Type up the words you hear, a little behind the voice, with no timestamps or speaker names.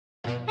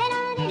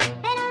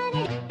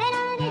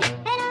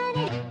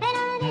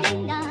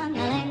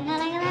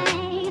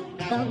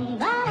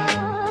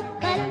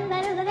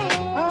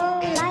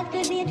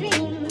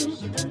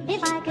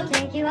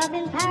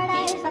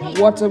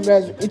What's up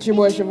guys, it's your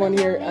boy Siobhan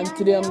here, and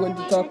today I'm going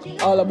to talk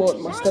all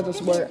about my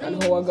status bar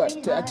and how I got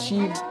to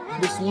achieve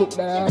this look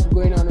that I have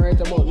going on right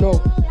about now.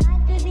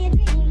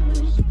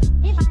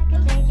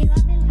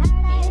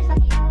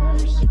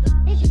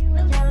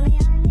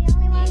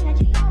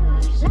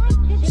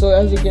 So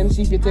as you can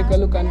see, if you take a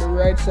look on the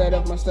right side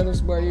of my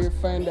status bar, you'll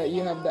find that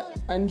you have the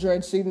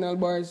Android signal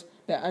bars,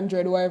 the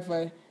Android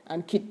Wi-Fi,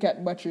 and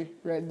KitKat battery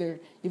right there.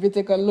 If you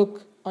take a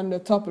look on the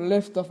top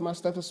left of my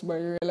status bar,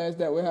 you realize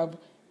that we have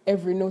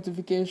every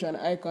notification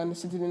icon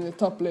sitting in the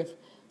top left.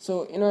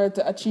 So in order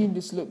to achieve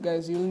this look,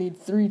 guys, you'll need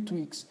 3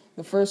 tweaks.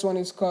 The first one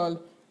is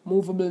called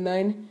Movable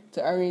 9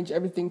 to arrange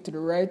everything to the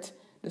right.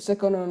 The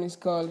second one is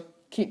called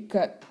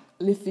KitKat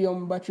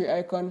lithium battery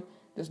icon.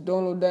 Just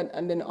download that,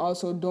 and then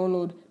also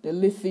download the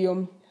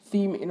lithium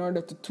theme in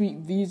order to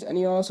tweak these. And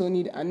you also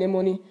need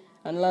anemone,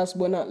 and last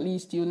but not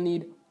least, you'll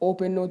need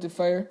Open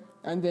Notifier,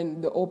 and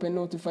then the Open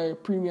Notifier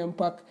premium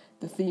pack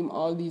to theme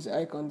all these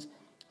icons.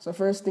 So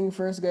first thing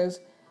first, guys,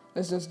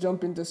 let's just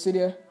jump into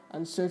CYDIA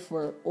and search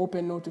for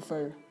Open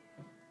Notifier.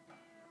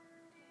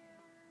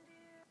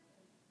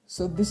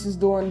 So this is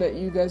the one that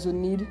you guys will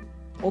need,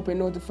 Open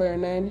Notifier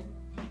 9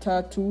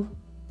 tar 2.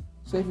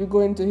 So if you go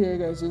into here,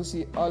 guys, you'll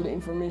see all the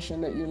information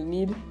that you'll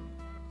need.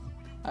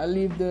 I'll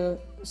leave the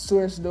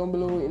source down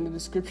below in the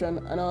description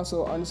and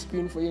also on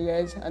screen for you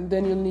guys. And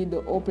then you'll need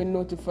the Open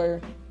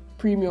Notifier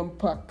premium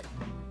pack.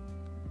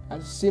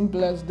 As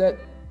simple as that,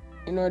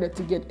 in order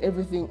to get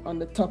everything on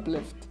the top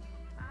left.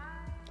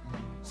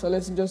 So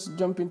let's just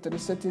jump into the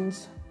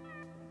settings.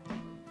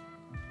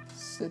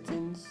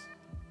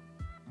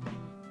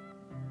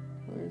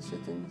 Where is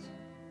settings?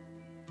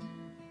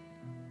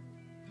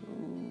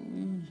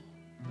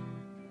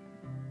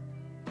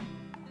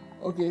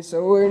 Okay,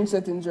 so we're in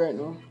settings right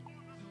now.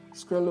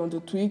 Scroll down to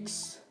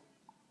tweaks,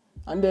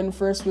 and then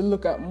first we'll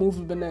look at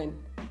Movable 9.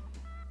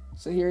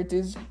 So here it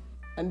is,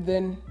 and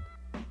then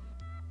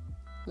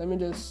let me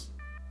just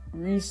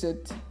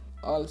reset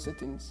all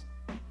settings.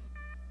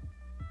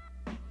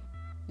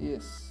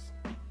 Yes.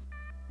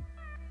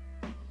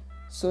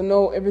 So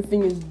now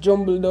everything is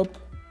jumbled up,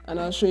 and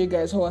I'll show you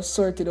guys how I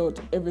sorted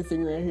out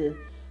everything right here.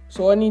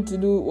 So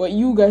what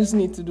you guys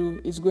need to do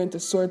is go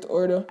into sort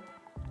order,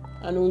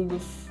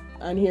 and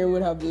and here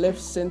we'll have left,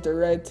 center,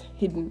 right,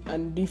 hidden,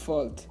 and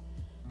default.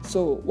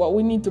 So what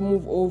we need to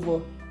move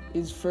over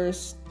is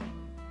first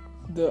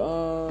the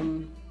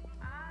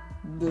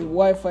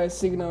Wi-Fi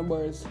signal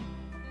bars.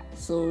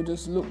 So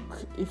just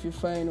look if you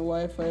find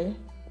Wi-Fi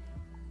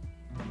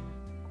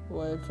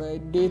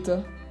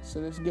data. So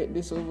let's get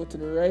this over to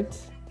the right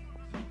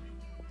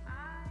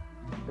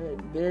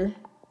there.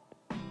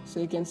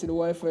 So you can see the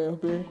Wi-Fi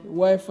up here,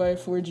 Wi-Fi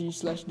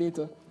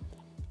 4G/data.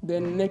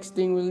 Then next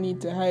thing we'll need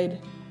to hide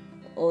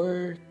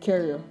or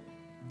carrier.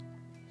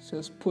 So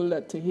just pull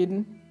that to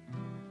hidden.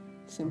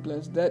 Simple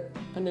as that.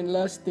 And then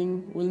last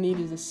thing we'll need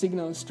is the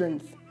signal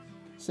strength.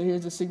 So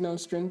here's the signal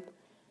strength,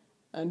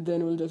 and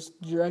then we'll just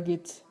drag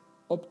it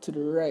up to the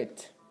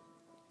right.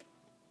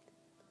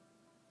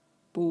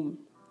 Boom.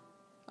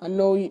 I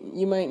know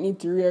you might need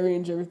to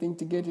rearrange everything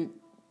to get it.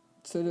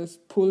 So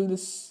just pull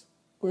this.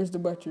 Where's the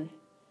battery?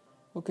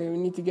 Okay, we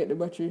need to get the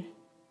battery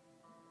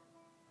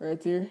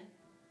right here.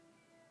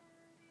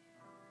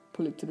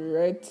 Pull it to the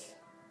right.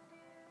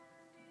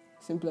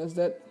 Simple as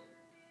that.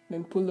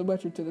 Then pull the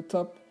battery to the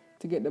top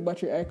to get the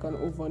battery icon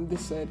over on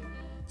this side.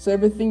 So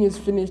everything is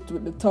finished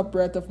with the top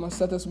right of my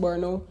status bar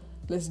now.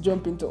 Let's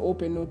jump into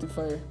Open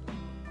Notifier.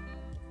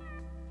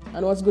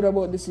 And what's good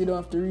about this, you don't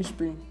have to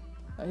respring.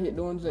 I hate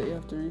the ones that you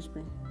have to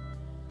respring.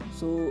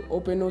 So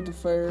Open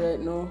Notifier right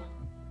now.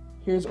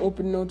 Here's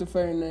Open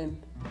Notifier 9.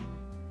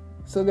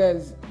 So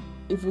guys,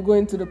 if we go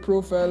into the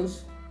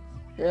profiles,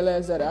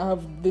 realize that I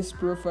have this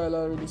profile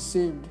already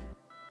saved.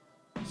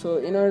 So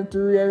in order to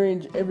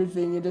rearrange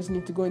everything, you just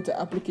need to go into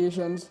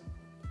applications,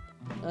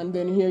 and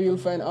then here you'll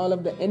find all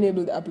of the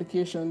enabled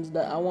applications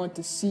that I want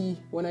to see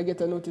when I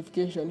get a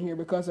notification here,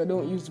 because I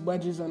don't use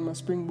badges on my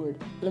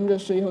Springboard. Let me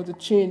just show you how to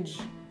change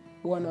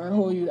one, or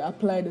how you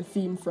apply the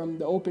theme from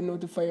the Open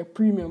Notifier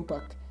premium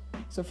pack.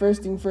 So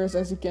first thing first,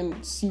 as you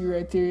can see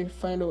right here,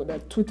 find out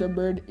that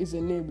Twitterbird is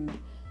enabled.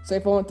 So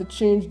if I want to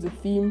change the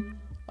theme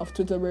of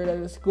Twitterbird, I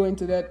just go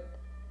into that,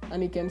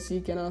 and you can see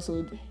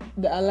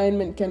the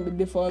alignment can be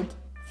default,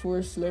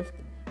 force left,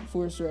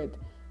 force right.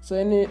 So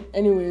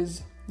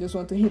anyways, just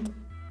want to hit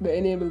the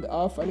enabled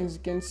off, and as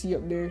you can see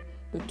up there,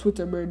 the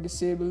Twitterbird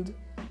disabled.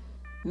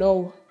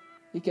 Now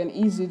you can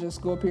easily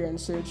just go up here and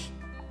search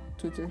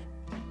Twitter,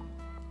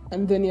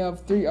 and then you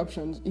have 3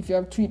 options. If you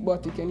have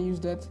Tweetbot, you can use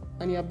that,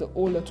 and you have the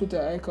older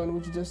Twitter icon,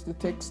 which is just the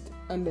text,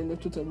 and then the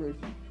Twitterbird.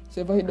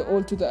 So if I hit the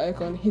old Twitter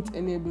icon, hit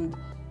enabled,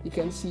 you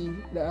can see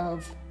that I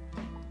have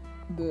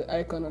the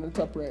icon on the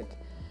top right.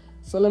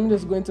 So let me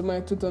just go into my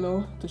Twitter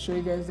now to show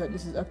you guys that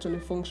this is actually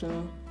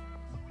functional,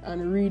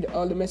 and read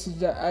all the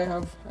messages that I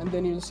have, and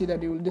then you'll see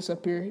that they will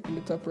disappear in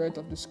the top right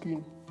of the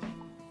screen.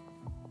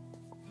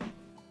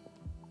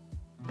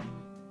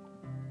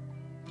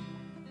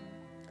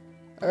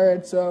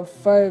 Alright, so I have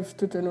 5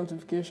 Twitter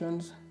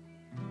notifications.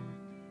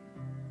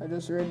 I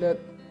just read that.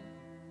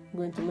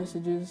 Go into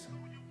messages.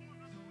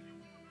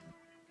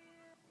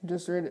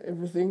 Just read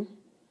everything.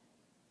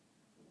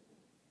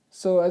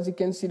 So as you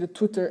can see, the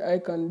Twitter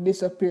icon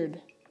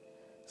disappeared.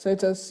 So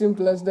it's as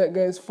simple as that,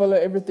 guys. Follow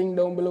everything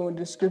down below in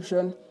the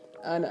description,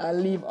 and I'll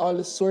leave all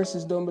the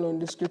sources down below in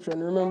the description.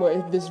 Remember,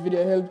 if this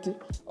video helped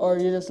or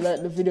you just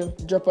like the video,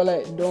 drop a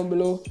like down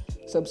below,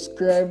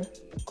 subscribe,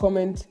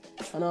 comment,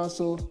 and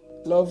also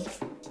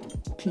love,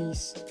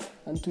 peace,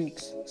 and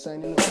tweaks.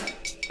 Signing off.